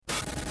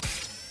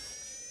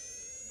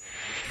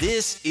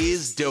This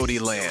is Doty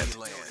Land.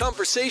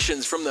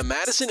 Conversations from the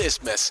Madison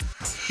Isthmus.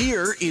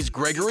 Here is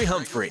Gregory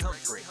Humphrey.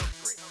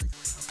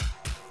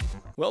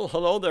 Well,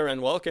 hello there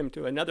and welcome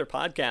to another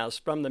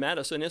podcast from the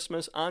Madison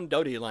Isthmus on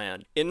Doty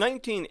Land. In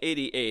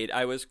 1988,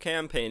 I was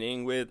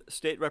campaigning with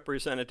State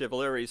Representative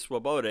Larry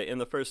Swoboda in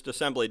the 1st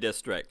Assembly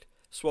District.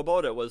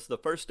 Swoboda was the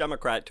first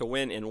Democrat to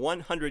win in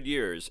 100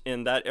 years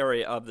in that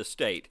area of the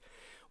state.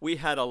 We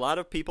had a lot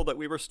of people that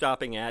we were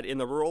stopping at in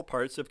the rural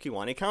parts of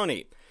Kewaunee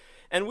County.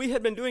 And we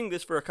had been doing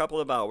this for a couple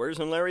of hours,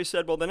 and Larry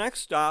said, well, the next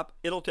stop,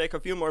 it'll take a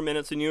few more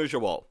minutes than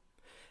usual.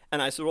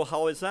 And I said, well,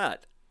 how is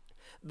that?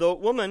 The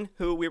woman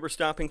who we were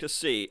stopping to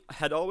see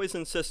had always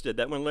insisted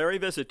that when Larry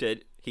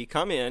visited, he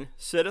come in,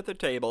 sit at the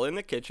table in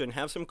the kitchen,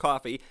 have some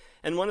coffee,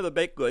 and one of the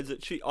baked goods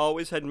that she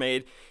always had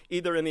made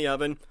either in the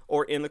oven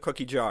or in the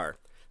cookie jar.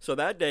 So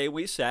that day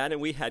we sat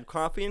and we had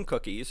coffee and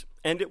cookies,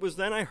 and it was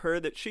then I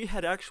heard that she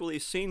had actually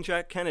seen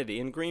Jack Kennedy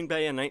in Green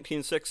Bay in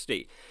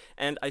 1960.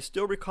 And I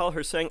still recall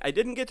her saying, I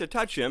didn't get to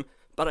touch him,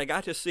 but I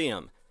got to see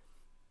him.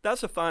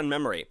 That's a fond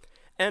memory.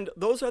 And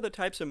those are the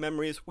types of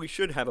memories we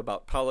should have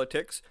about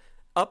politics,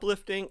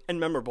 uplifting and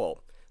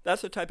memorable.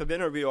 That's the type of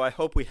interview I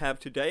hope we have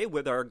today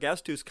with our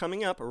guest who's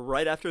coming up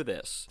right after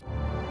this.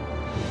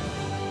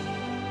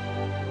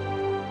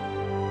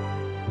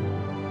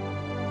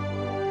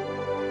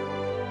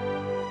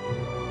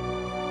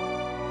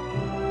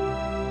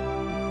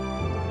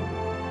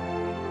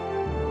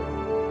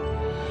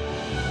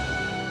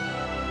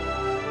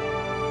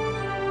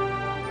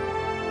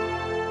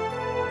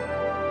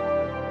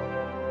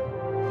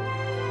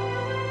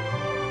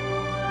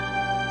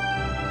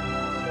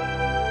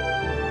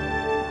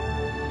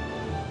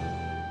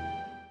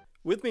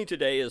 With me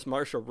today is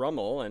Marcia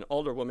Rummel, an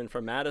alderwoman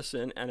from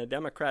Madison and a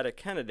Democratic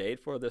candidate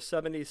for the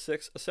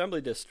 76th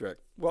Assembly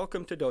District.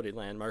 Welcome to Doty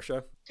Land,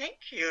 Marcia. Thank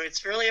you.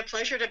 It's really a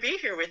pleasure to be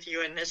here with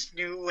you in this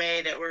new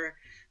way that we're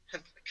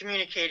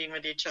communicating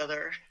with each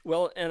other.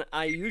 Well, and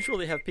I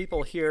usually have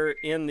people here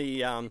in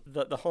the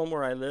home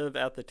where I live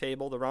at the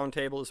table, the round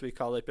table as we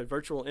call it, but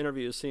virtual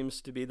interviews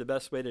seems to be the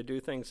best way to do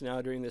things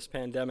now during this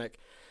pandemic.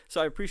 So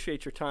I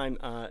appreciate your time.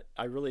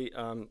 I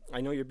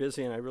know you're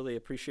busy, and I really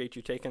appreciate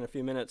you taking a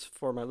few minutes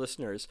for my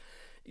listeners.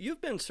 You've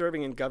been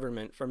serving in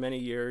government for many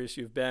years.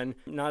 You've been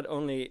not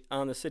only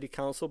on the city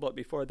council, but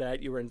before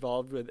that you were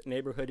involved with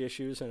neighborhood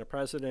issues and a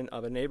president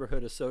of a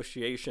neighborhood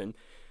association.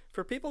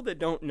 For people that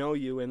don't know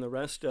you in the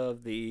rest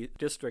of the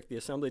district, the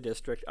Assembly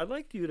District, I'd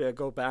like you to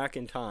go back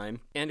in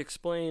time and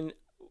explain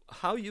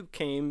how you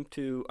came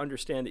to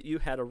understand that you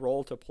had a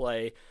role to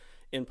play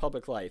in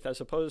public life,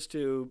 as opposed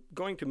to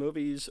going to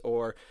movies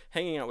or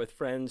hanging out with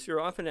friends.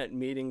 You're often at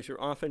meetings,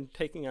 you're often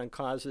taking on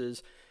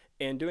causes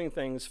and doing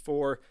things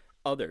for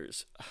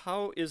others.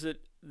 How is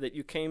it that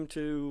you came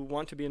to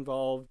want to be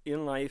involved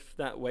in life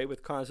that way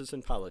with causes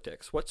and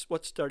politics?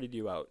 What started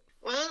you out?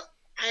 Well,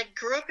 I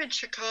grew up in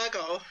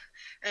Chicago,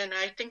 and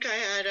I think I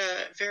had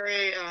a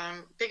very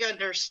big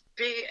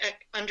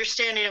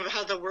understanding of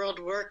how the world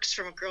works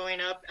from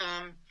growing up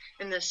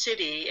in the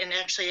city, and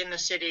actually in the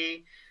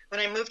city. When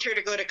I moved here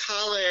to go to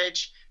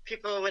college,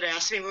 people would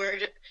ask me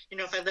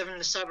if I live in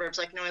the suburbs.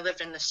 Like, no, I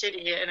live in the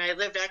city, and I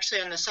lived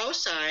actually on the south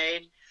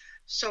side.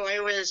 So I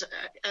was,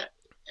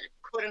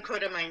 quote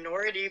unquote, a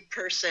minority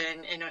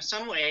person in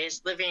some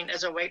ways, living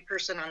as a white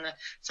person on the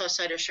south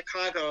side of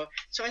Chicago.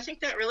 So I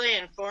think that really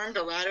informed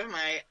a lot of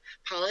my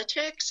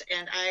politics.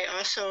 And I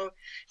also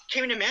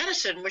came to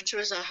Madison, which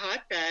was a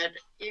hotbed,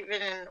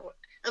 even in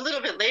a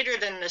little bit later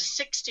than the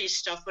 60s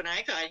stuff when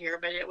I got here,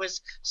 but it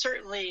was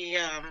certainly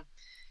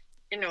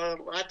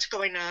lots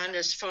going on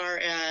as far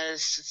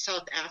as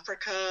South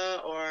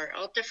Africa or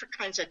all different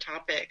kinds of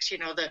topics.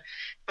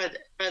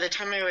 By the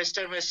time I was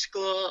done with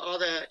school, all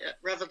the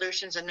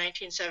revolutions in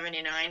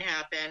 1979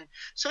 happened.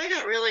 So I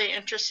got really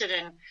interested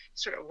in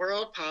sort of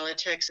world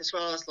politics as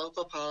well as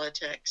local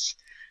politics.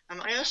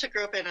 I also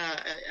grew up in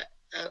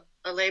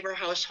a labor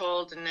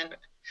household, and then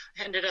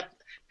ended up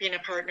being a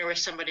partner with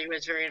somebody who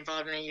was very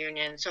involved in the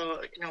union.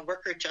 So,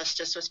 worker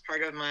justice was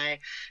part of my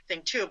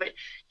thing too. But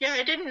yeah,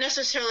 I didn't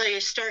necessarily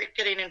start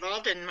getting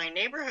involved in my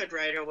neighborhood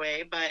right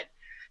away, but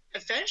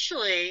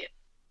eventually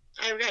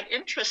I got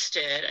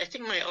interested. I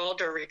think my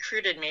alder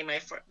recruited me,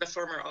 the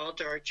former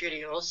alder,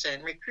 Judy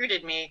Olson,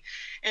 recruited me,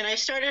 and I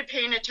started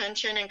paying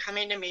attention and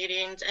coming to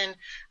meetings, and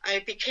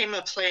I became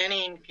a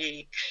planning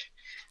geek.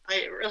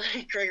 I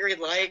really, Gregory,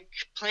 like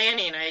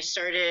planning.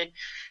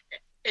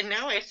 And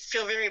now I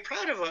feel very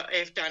proud of what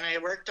I've done. I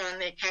worked on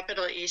the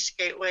Capitol East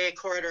Gateway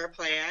Corridor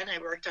Plan. I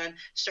worked on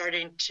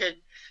starting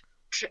TID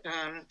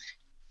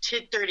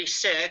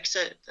 36.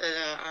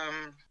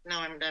 Now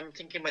I'm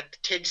thinking what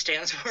TID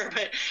stands for,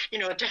 but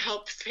to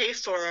help pay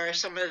for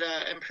some of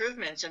the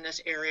improvements in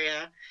this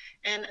area.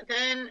 And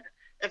then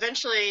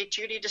eventually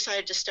Judy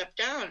decided to step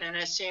down, and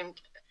it seemed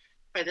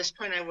by this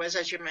point I was,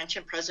 as you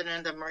mentioned,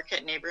 president of the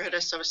Marquette Neighborhood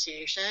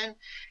Association,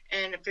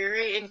 and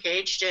very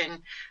engaged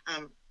in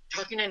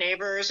talking to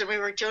neighbors, and we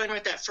were dealing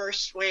with that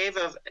first wave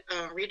of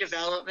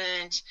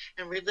redevelopment,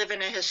 and we live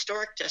in a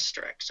historic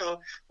district. So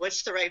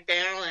what's the right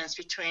balance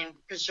between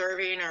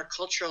preserving our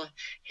cultural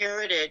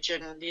heritage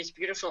and these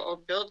beautiful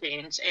old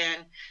buildings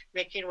and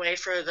making way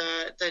for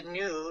the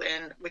new,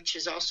 and which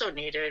is also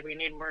needed. We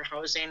need more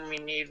housing. We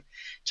need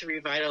to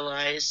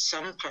revitalize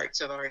some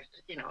parts of our,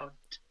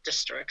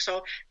 district.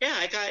 So yeah,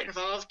 I got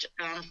involved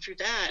through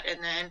that,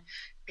 and then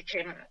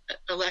became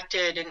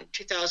elected in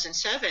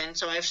 2007.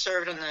 So I've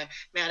served on the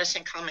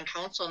Madison Common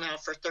Council now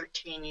for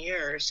 13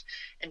 years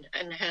and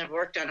have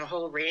worked on a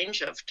whole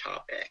range of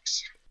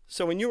topics.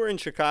 So when you were in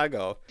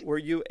Chicago, were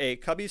you a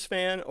Cubbies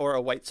fan or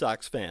a White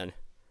Sox fan?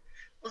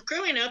 Well,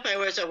 growing up, I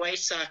was a White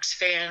Sox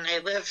fan. I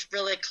lived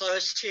really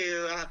close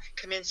to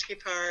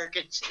Kaminsky Park.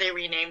 They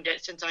renamed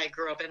it since I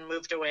grew up and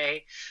moved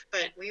away.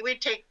 But we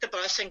would take the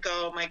bus and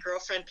go. My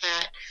girlfriend,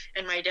 Pat,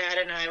 and my dad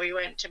and I, we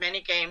went to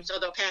many games,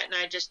 although Pat and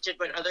I just did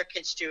what other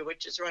kids do,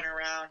 which is run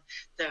around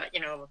the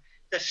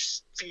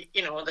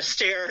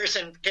stairs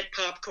and get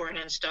popcorn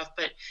and stuff.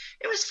 But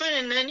it was fun.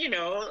 And then,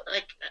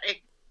 I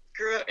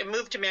grew up and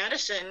moved to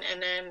Madison.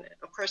 And then,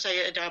 of course, I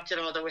adopted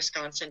all the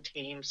Wisconsin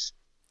teams.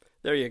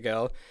 There you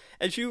go.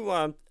 As you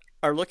are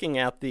looking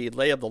at the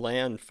lay of the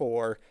land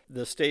for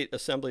the state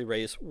assembly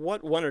race,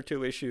 what one or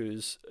two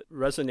issues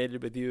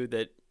resonated with you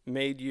that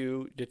made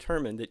you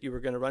determine that you were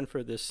going to run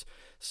for this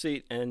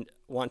seat and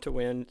want to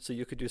win so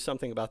you could do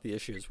something about the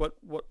issues? What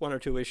one or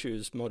two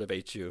issues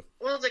motivates you?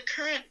 Well, the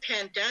current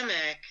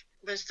pandemic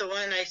was the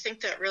one I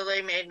think that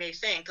really made me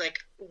think,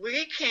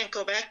 we can't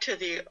go back to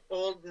the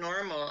old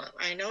normal.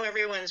 I know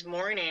everyone's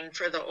mourning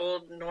for the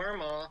old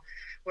normal,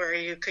 where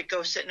you could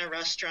go sit in a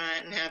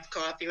restaurant and have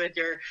coffee with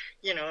your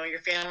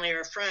family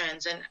or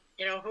friends. And,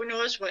 who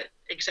knows what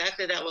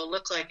exactly that will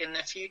look like in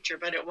the future,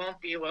 but it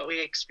won't be what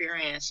we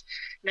experience.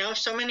 Now,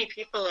 so many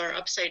people are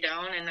upside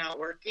down and not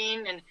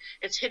working, and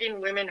it's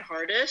hitting women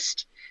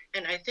hardest.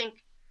 And I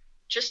think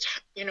just,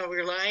 we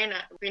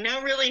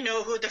now really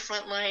know who the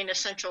frontline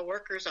essential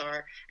workers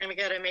are, and we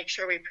got to make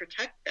sure we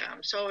protect them.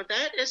 So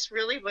that is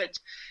really what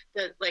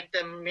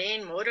the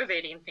main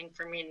motivating thing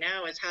for me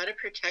now is how to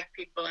protect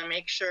people and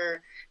make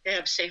sure they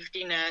have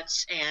safety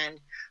nets, and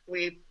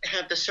we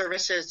have the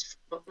services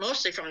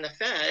mostly from the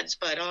feds,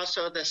 but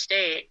also the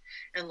state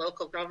and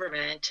local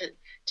government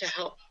to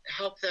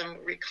help them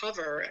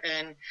recover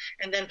and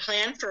then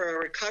plan for a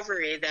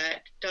recovery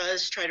that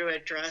does try to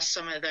address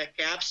some of the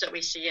gaps that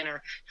we see in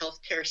our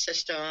healthcare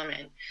system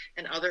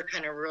and other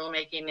kind of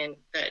rulemaking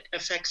that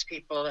affects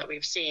people that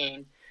we've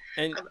seen.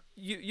 And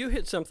you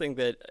hit something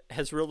that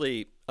has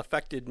really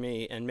affected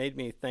me and made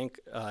me think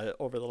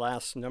over the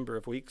last number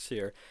of weeks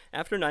here.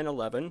 After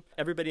 9/11,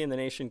 everybody in the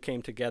nation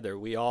came together.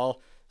 We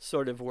all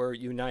sort of were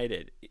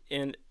united.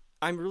 And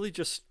I'm really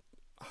just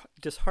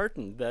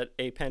disheartened that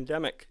a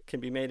pandemic can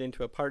be made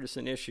into a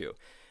partisan issue.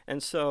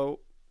 And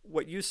so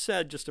what you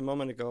said just a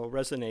moment ago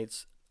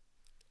resonates.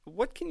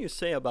 What can you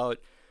say about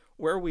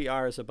where we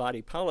are as a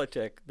body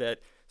politic that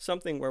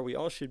something where we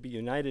all should be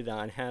united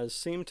on has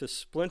seemed to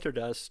splinter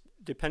us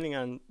depending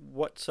on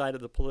what side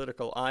of the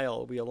political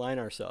aisle we align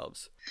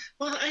ourselves?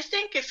 Well, I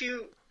think if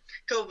you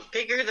go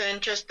bigger than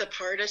just the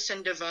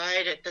partisan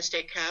divide at the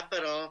state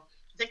capitol,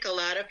 I think a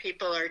lot of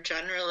people are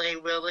generally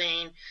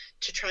willing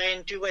to try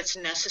and do what's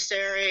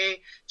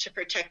necessary to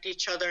protect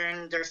each other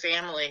and their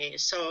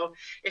families. So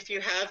if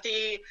you have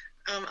the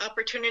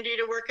opportunity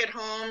to work at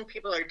home,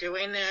 people are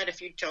doing that.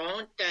 If you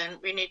don't, then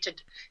we need to,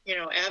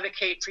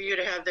 advocate for you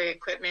to have the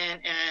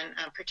equipment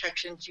and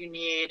protections you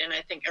need. And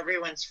I think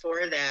everyone's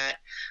for that.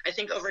 I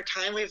think over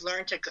time we've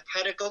learned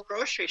how to go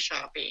grocery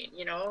shopping.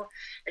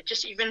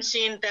 Just even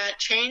seeing that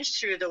change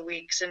through the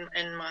weeks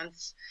and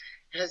months.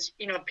 As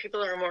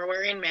people are more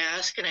wearing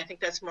masks, and I think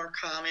that's more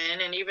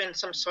common, and even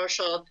some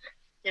social,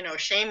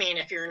 shaming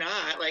if you're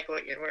not,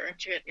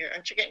 aren't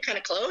you getting kind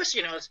of close,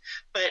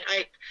 But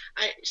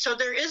so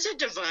there is a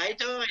divide,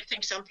 though. I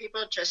think some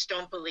people just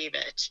don't believe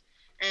it,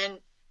 and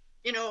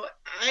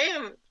I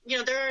am,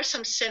 there are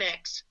some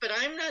cynics, but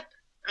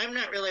I'm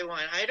not really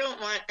one. I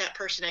don't want that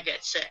person to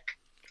get sick.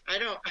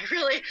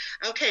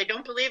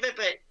 Don't believe it,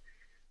 but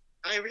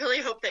I really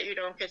hope that you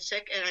don't get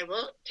sick, and I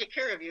will take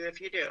care of you if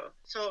you do.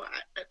 So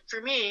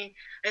for me,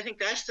 I think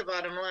that's the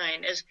bottom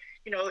line is,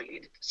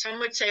 some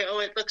would say, oh,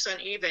 it looks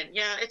uneven.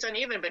 Yeah, it's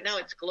uneven, but now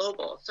it's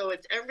global. So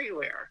it's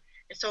everywhere.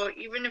 And so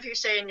even if you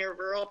say in your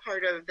rural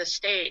part of the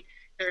state,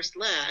 there's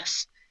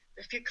less,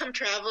 if you come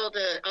travel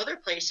to other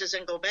places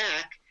and go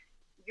back,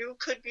 you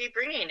could be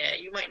bringing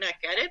it. You might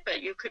not get it,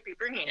 but you could be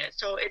bringing it.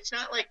 So it's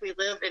not like we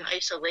live in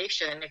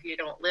isolation if you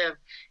don't live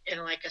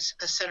in like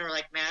a center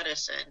like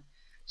Madison.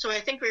 So I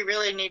think we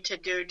really need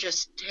to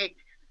just take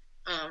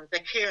the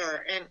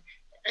care. And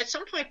at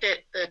some point that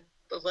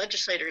the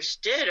legislators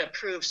did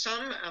approve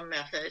some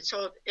method.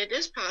 So it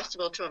is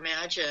possible to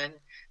imagine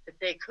that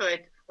they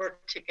could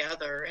work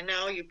together. And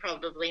now you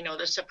probably know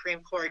the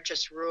Supreme Court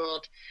just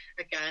ruled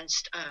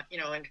against,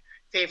 and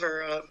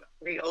favor of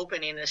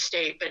reopening the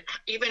state. But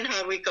even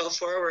how we go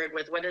forward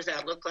with what does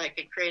that look like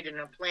and creating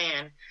a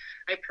plan,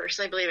 I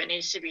personally believe it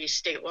needs to be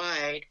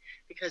statewide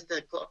because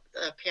the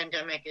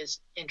pandemic is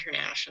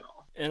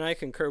international. And I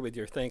concur with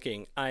your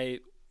thinking. I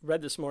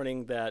read this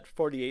morning that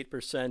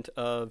 48%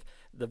 of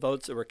the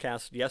votes that were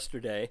cast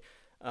yesterday,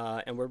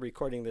 and we're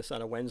recording this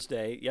on a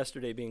Wednesday,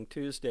 yesterday being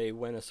Tuesday,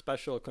 when a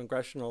special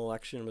congressional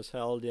election was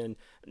held in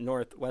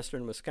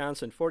northwestern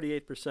Wisconsin,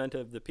 48%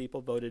 of the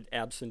people voted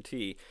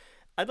absentee.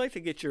 I'd like to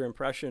get your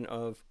impression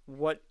of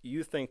what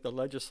you think the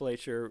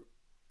legislature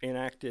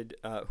enacted,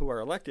 who are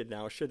elected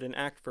now, should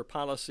enact for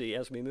policy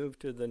as we move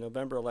to the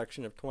November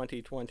election of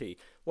 2020.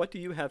 What do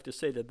you have to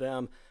say to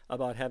them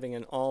about having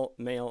an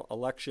all-male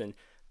election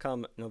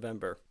come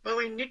November? Well,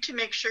 we need to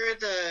make sure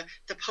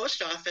the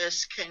post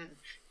office can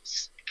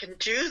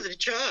do the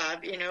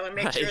job, and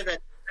make sure that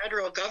the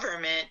federal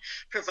government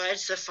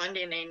provides the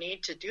funding they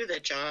need to do the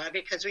job,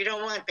 because we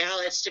don't want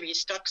ballots to be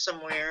stuck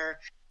somewhere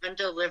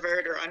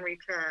undelivered or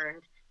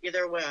unreturned,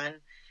 either one.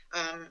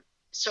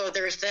 So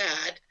there's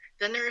that.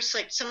 Then there's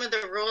like some of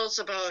the rules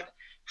about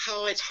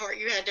how it's hard.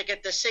 You had to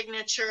get the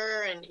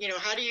signature, and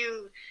how do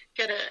you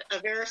get a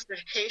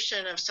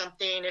verification of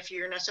something if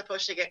you're not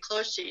supposed to get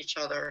close to each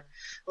other?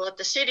 Well, at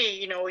the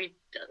city,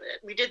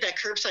 we did that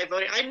curbside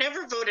voting. I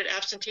never voted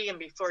absentee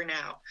before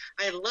now.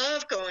 I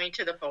love going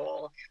to the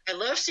poll. I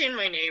love seeing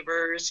my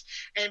neighbors,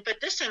 but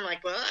this time,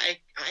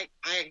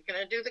 I'm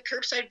gonna do the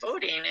curbside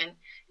voting, and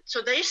so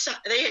they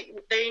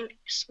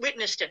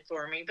witnessed it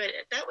for me, but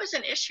that was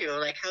an issue.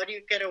 Like, how do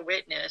you get a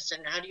witness,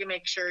 and how do you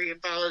make sure you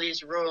follow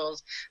these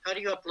rules? How do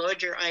you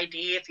upload your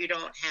ID if you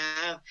don't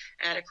have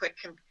adequate,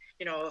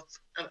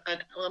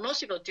 well,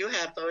 most people do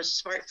have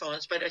those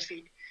smartphones, but if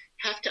you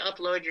have to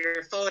upload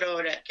your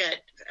photo to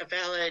get a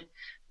valid,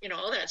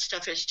 all that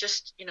stuff is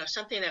just,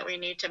 something that we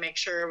need to make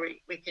sure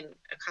we can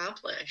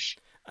accomplish.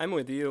 I'm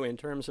with you in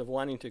terms of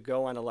wanting to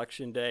go on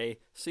election day,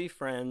 see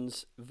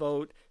friends,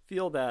 vote,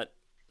 feel that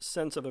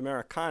sense of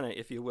Americana,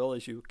 if you will,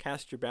 as you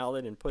cast your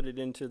ballot and put it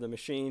into the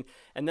machine.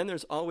 And then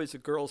there's always the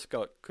Girl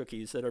Scout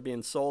cookies that are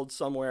being sold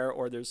somewhere,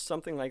 or there's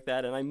something like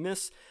that. And I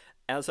miss,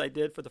 as I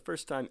did for the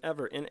first time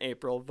ever in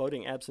April,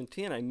 voting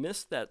absentee, and I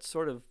miss that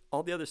sort of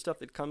all the other stuff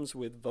that comes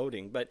with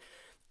voting. But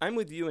I'm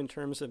with you in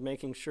terms of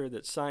making sure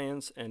that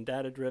science and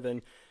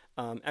data-driven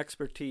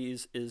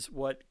expertise is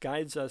what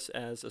guides us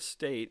as a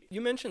state. You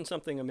mentioned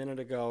something a minute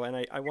ago,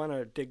 and I want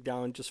to dig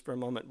down just for a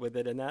moment with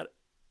it, and that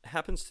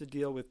happens to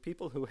deal with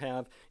people who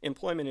have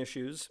employment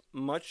issues.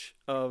 Much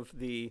of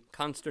the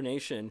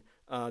consternation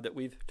that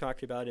we've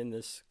talked about in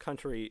this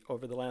country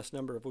over the last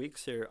number of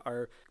weeks here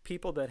are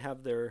people that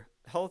have their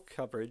health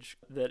coverage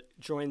that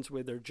joins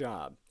with their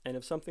job. And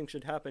if something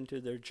should happen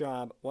to their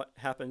job, what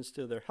happens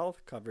to their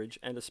health coverage,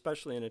 and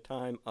especially in a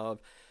time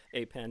of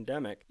a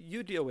pandemic?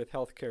 You deal with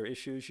healthcare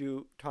issues.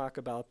 You talk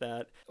about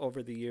that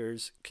over the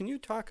years. Can you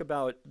talk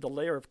about the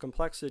layer of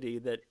complexity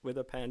that with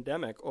a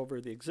pandemic over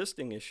the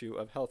existing issue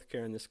of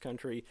healthcare in this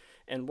country,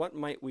 and what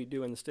might we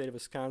do in the state of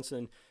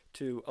Wisconsin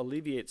to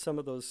alleviate some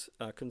of those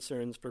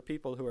concerns for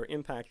people who are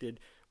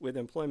impacted with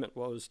employment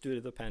woes due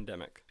to the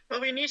pandemic?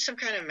 Well, we need some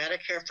kind of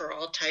Medicare for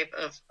all type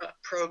of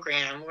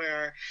program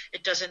where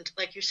it doesn't,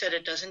 like you said,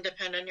 it doesn't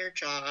depend on your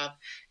job.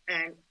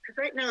 And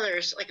right now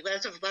there's, like,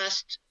 as of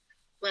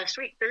last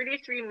week,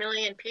 33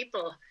 million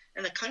people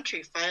in the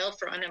country filed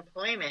for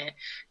unemployment.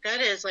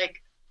 That is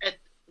like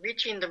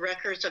reaching the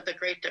records of the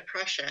Great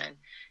Depression.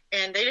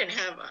 And they didn't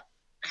have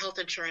health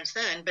insurance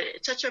then, but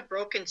it's such a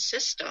broken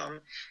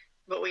system,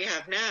 what we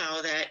have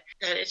now, that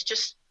it's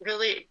just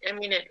really,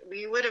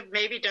 we would have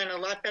maybe done a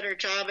lot better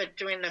job at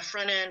doing the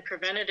front end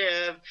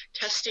preventative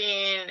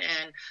testing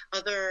and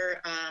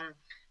other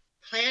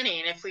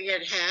planning if we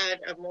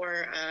had a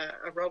more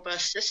a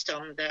robust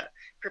system that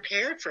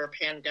prepared for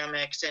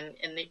pandemics. And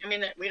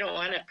we don't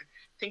want to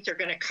think they're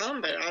going to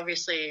come, but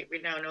obviously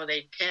we now know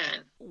they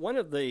can. One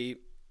of the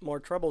more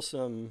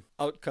troublesome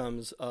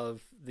outcomes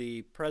of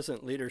the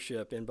present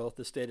leadership in both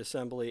the state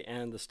assembly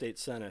and the state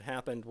senate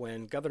happened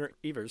when Governor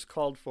Evers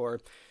called for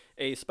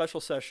a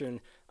special session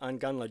on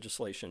gun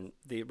legislation,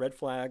 the red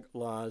flag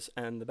laws,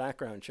 and the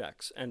background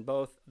checks. And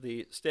both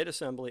the state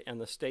assembly and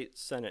the state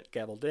senate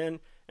gavelled in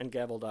and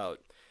gavelled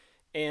out.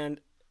 And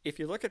if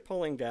you look at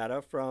polling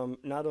data from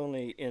not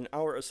only in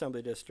our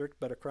assembly district,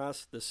 but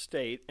across the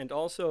state, and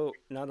also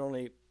not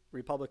only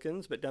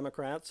Republicans, but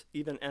Democrats,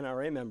 even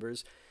NRA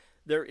members,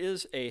 there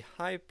is a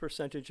high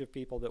percentage of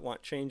people that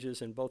want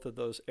changes in both of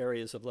those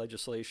areas of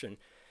legislation.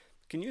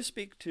 Can you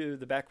speak to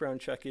the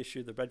background check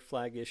issue, the red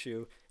flag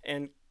issue,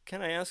 and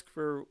can I ask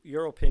for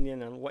your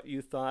opinion on what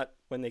you thought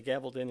when they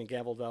gavelled in and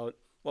gavelled out?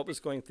 What was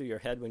going through your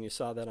head when you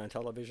saw that on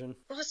television?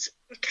 Well, it's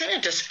kind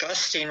of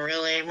disgusting,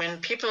 really, when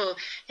people,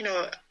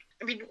 the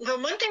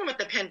one thing with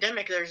the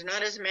pandemic, there's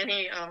not as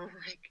many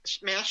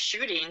mass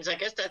shootings. I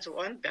guess that's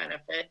one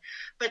benefit.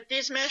 But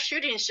these mass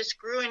shootings just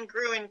grew and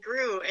grew and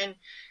grew. And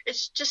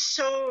it's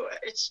just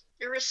it's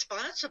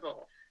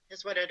irresponsible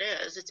is what it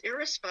is. It's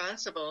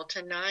irresponsible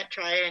to not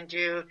try and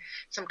do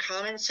some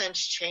common sense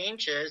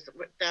changes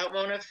that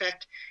won't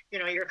affect,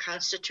 your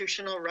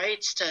constitutional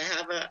rights to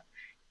have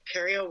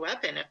carry a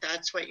weapon if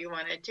that's what you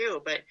want to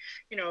do. But,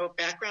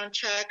 background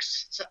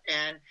checks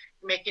and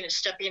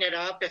stepping it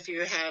up if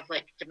you have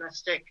like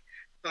domestic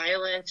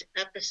violence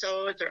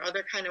episodes or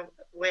other kind of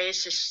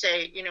ways to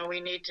say, we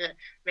need to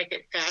make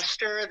it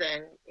faster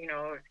than,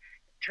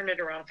 turn it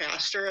around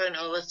faster, and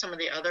some of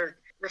the other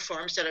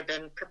reforms that have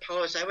been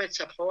proposed, I would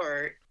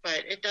support.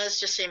 But it does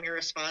just seem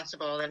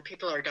irresponsible, and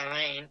people are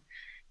dying,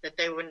 that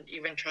they wouldn't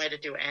even try to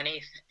do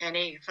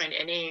find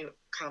any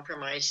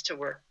compromise to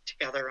work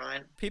together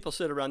on. People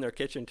sit around their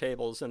kitchen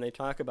tables and they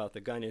talk about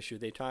the gun issue.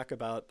 They talk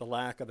about the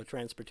lack of a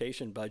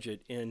transportation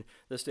budget in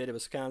the state of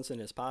Wisconsin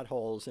as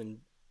potholes and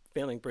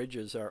failing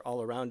bridges are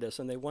all around us,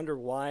 and they wonder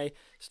why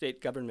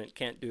state government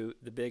can't do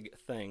the big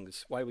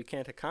things, why we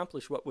can't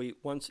accomplish what we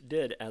once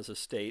did as a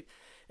state.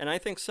 And I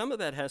think some of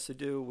that has to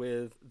do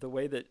with the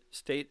way that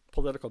state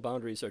political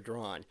boundaries are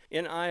drawn.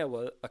 In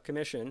Iowa, a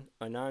commission,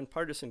 a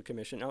nonpartisan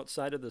commission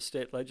outside of the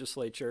state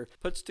legislature,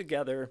 puts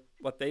together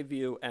what they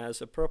view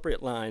as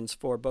appropriate lines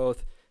for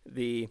both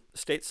the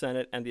state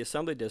senate and the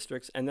assembly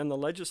districts, and then the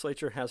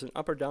legislature has an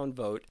up or down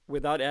vote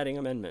without adding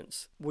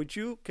amendments. Would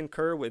you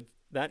concur with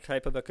that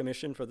type of a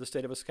commission for the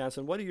state of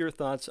Wisconsin? What are your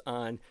thoughts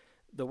on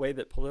the way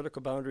that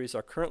political boundaries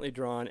are currently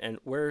drawn, and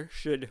where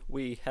should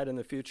we head in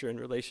the future in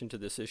relation to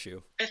this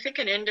issue? I think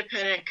an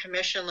independent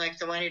commission like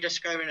the one you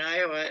described in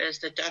Iowa is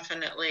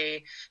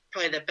definitely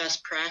probably the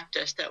best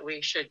practice that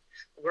we should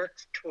work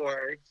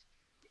towards.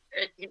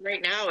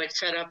 Right now it's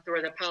set up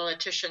where the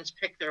politicians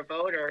pick their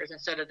voters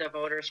instead of the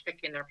voters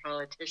picking their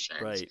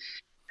politicians. Right.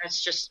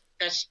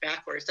 That's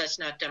backwards. That's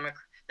not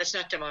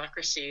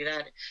democracy.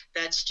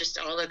 That's just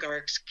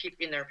oligarchs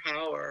keeping their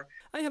power.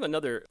 I have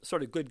another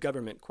sort of good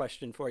government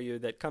question for you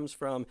that comes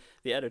from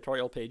the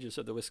editorial pages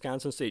of the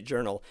Wisconsin State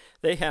Journal.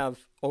 They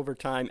have, over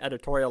time,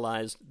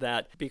 editorialized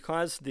that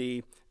because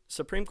the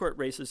Supreme Court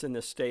races in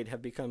this state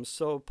have become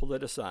so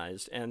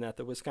politicized, and that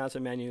the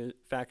Wisconsin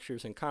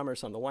manufacturers and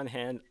commerce on the one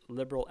hand,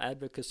 liberal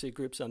advocacy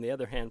groups on the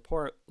other hand,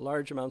 pour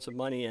large amounts of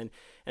money in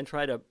and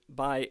try to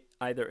buy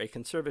either a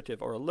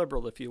conservative or a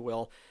liberal, if you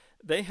will.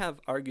 They have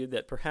argued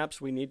that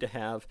perhaps we need to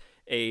have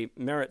a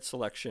merit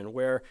selection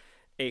where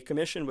a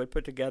commission would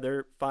put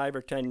together 5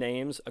 or 10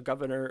 names, a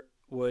governor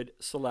would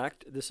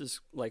select. This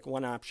is like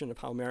one option of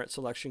how merit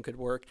selection could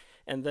work,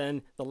 and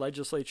then the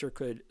legislature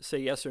could say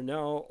yes or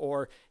no,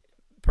 or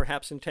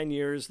perhaps in 10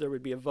 years there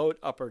would be a vote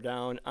up or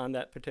down on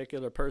that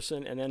particular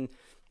person, and then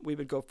we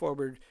would go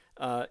forward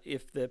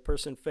if the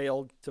person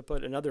failed to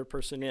put another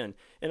person in.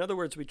 In other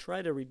words, we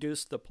try to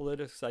reduce the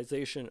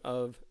politicization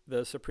of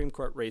the Supreme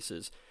Court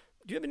races.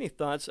 Do you have any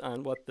thoughts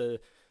on what the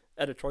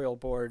editorial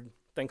board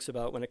thinks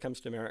about when it comes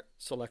to merit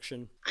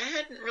selection? I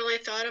hadn't really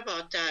thought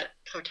about that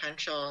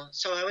potential,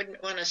 so I would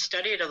want to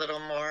study it a little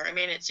more. I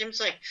mean, it seems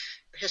like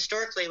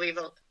historically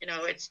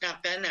it's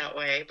not been that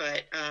way,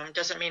 but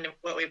doesn't mean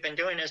what we've been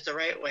doing is the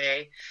right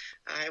way.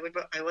 I would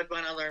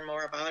want to learn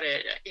more about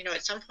it.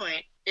 At some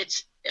point,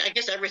 I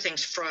guess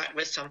everything's fraught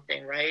with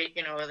something, right?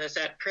 There's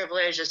that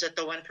privilege. Is it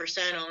the 1%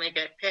 only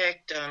get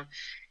picked?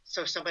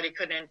 So somebody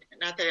couldn't,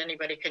 not that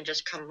anybody can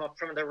just come up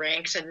from the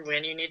ranks and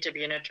win. You need to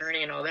be an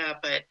attorney and all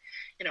that. But,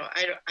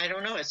 I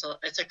don't know.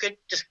 It's a good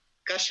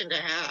discussion to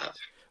have.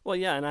 Well,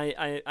 yeah, and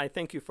I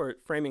thank you for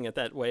framing it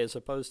that way as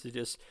opposed to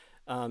just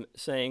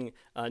saying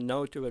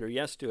no to it or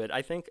yes to it.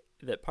 I think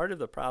that part of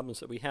the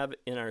problems that we have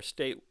in our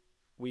state,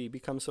 we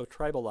become so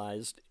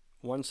tribalized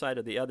one side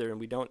or the other, and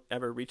we don't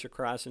ever reach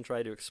across and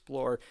try to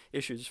explore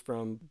issues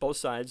from both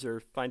sides or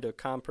find a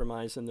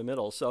compromise in the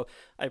middle. So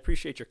I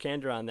appreciate your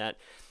candor on that.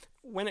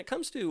 When it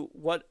comes to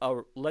what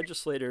a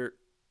legislator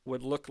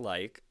would look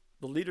like,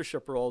 the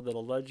leadership role that a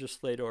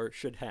legislator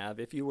should have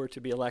if you were to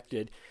be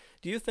elected,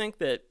 do you think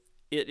that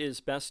it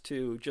is best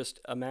to just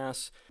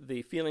amass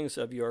the feelings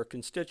of your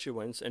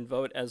constituents and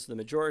vote as the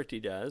majority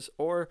does?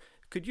 Or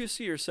could you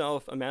see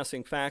yourself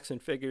amassing facts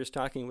and figures,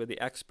 talking with the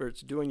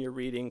experts, doing your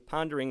reading,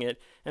 pondering it,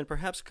 and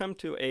perhaps come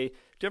to a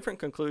different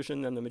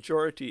conclusion than the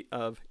majority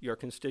of your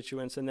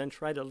constituents, and then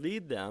try to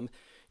lead them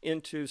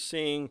into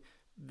seeing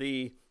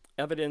the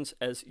evidence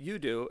as you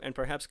do, and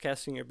perhaps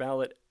casting your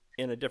ballot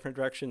in a different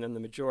direction than the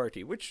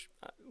majority? Which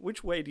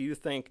way do you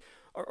think,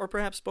 or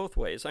perhaps both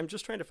ways? I'm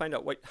just trying to find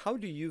out how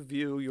do you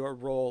view your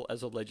role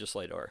as a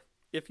legislator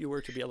if you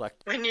were to be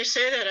elected? When you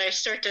say that, I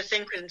start to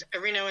think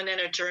every now and then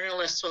a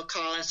journalist will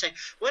call and say,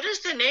 what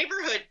does the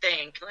neighborhood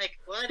think? Like,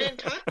 well, I didn't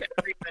talk to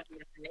everybody in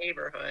the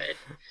neighborhood.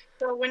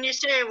 So when you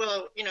say,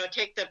 well,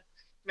 take the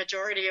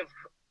majority of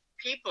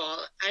people,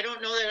 I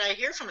don't know that I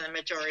hear from the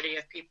majority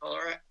of people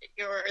or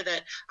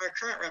that our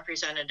current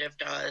representative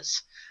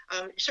does.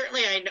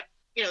 Certainly I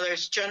know,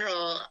 there's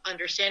general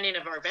understanding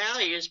of our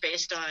values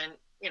based on,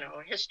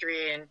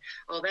 history and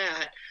all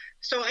that.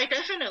 So I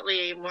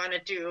definitely want to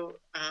do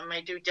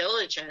my due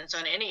diligence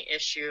on any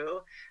issue.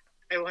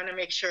 I want to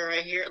make sure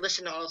I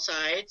listen to all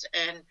sides.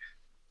 And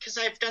because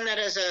I've done that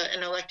as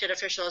an elected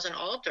official, as an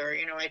alder.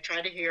 I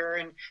try to hear,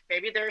 and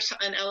maybe there's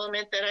an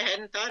element that I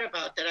hadn't thought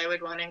about that I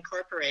would want to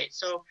incorporate.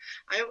 So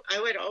I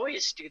would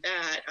always do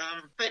that.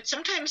 But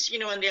sometimes, in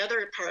the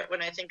other part,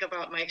 when I think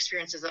about my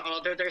experience as an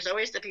alder, there's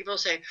always the people who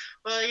say,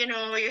 well,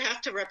 you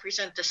have to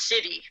represent the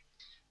city.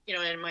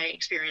 In my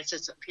experience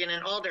as being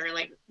an alder,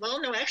 and well,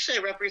 no, actually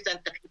I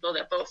represent the people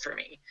that vote for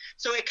me.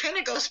 So it kind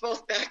of goes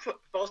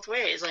both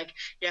ways.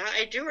 Yeah,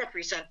 I do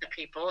represent the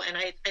people, and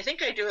I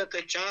think I do a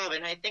good job.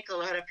 And I think a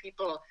lot of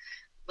people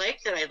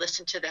like that I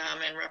listen to them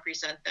and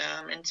represent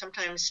them. And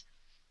sometimes,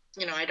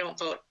 I don't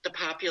vote the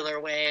popular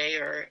way,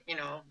 or,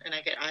 and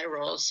I get eye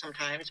rolls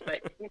sometimes,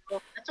 but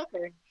that's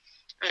okay.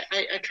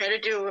 I try to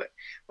do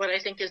what I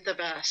think is the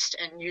best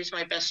and use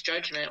my best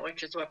judgment,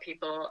 which is what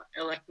people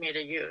elect me to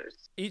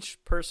use.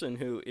 Each person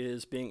who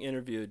is being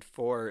interviewed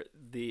for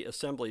the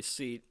assembly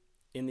seat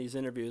in these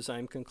interviews,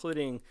 I'm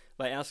concluding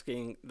by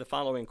asking the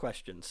following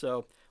question.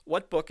 So,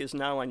 what book is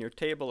now on your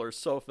table or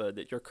sofa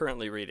that you're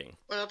currently reading?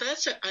 Well,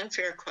 that's an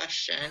unfair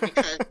question,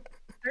 because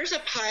there's a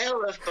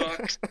pile of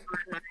books on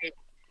my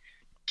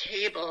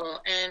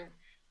table, and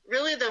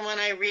really the one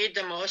I read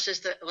the most is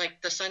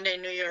the Sunday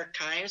New York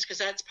Times, because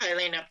that's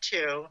piling up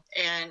too.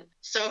 And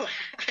so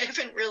I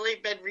haven't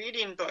really been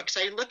reading books.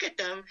 I look at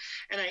them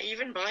and I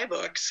even buy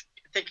books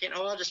thinking,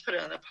 I'll just put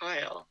it on the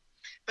pile.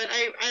 But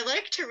I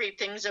like to read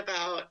things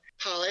about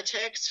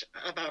politics,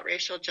 about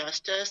racial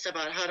justice,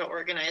 about how to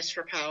organize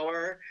for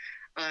power.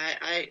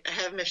 I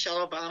have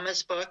Michelle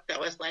Obama's book that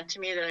was lent to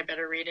me that I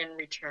better read in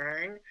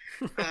return.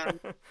 I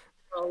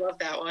love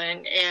that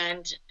one.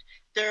 And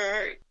there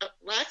are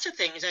lots of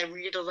things. I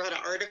read a lot of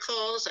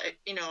articles. I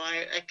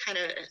kind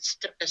of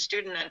a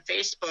student on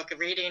Facebook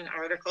reading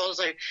articles.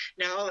 I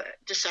now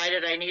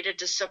decided I needed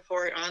to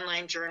support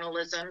online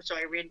journalism, so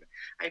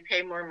I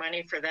pay more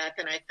money for that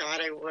than I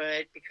thought I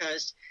would,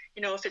 because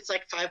if it's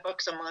like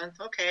 $5 a month,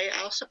 okay,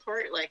 I'll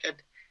support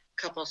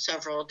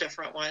several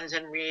different ones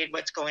and read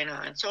what's going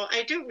on. So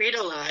I do read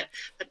a lot,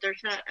 but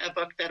there's not a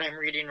book that I'm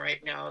reading right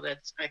now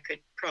that I could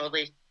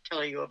probably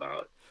tell you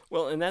about.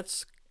 Well, and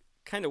that's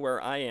kind of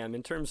where I am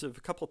in terms of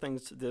a couple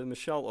things. The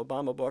Michelle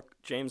Obama book,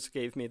 James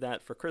gave me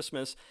that for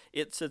Christmas.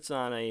 It sits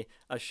on a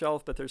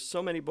shelf, but there's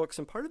so many books,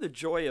 and part of the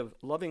joy of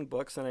loving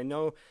books, and I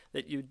know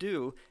that you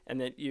do,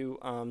 and that you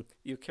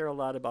care a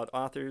lot about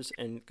authors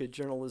and good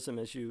journalism,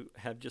 as you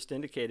have just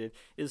indicated,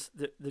 is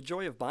the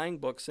joy of buying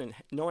books and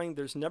knowing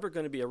there's never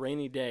going to be a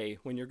rainy day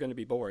when you're going to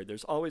be bored.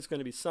 There's always going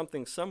to be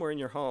something somewhere in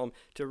your home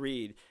to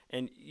read,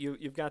 and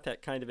you've got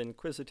that kind of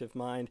inquisitive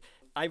mind.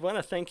 I want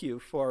to thank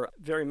you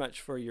very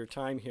much for your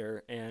time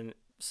here and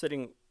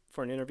sitting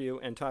for an interview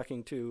and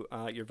talking to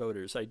your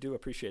voters. I do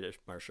appreciate it,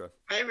 Marcia.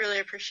 I really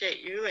appreciate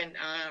you and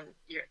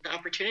the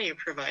opportunity you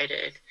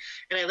provided.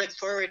 And I look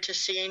forward to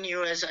seeing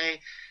you as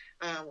I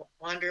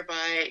wander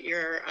by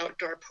your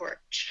outdoor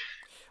porch.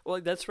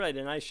 Well, that's right.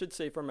 And I should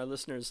say for my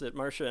listeners that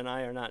Marcia and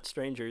I are not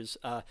strangers.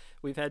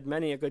 We've had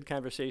many a good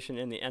conversation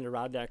in the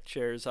Adirondack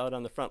chairs out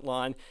on the front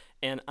lawn.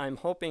 And I'm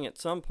hoping at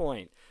some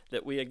point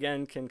that we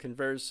again can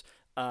converse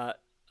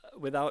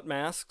without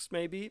masks,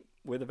 maybe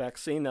with a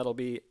vaccine. That'll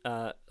be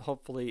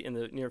hopefully in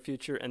the near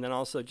future, and then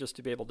also just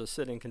to be able to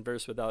sit and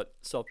converse without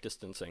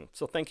self-distancing.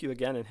 So thank you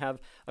again, and have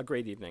a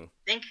great evening.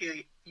 Thank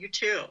you. You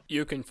too.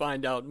 You can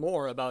find out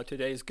more about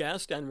today's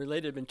guest and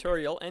related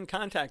material and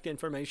contact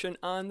information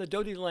on the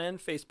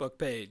Dotyland Facebook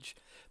page.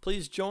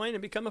 Please join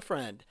and become a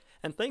friend,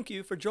 and thank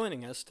you for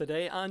joining us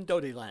today on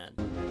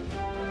Dotyland.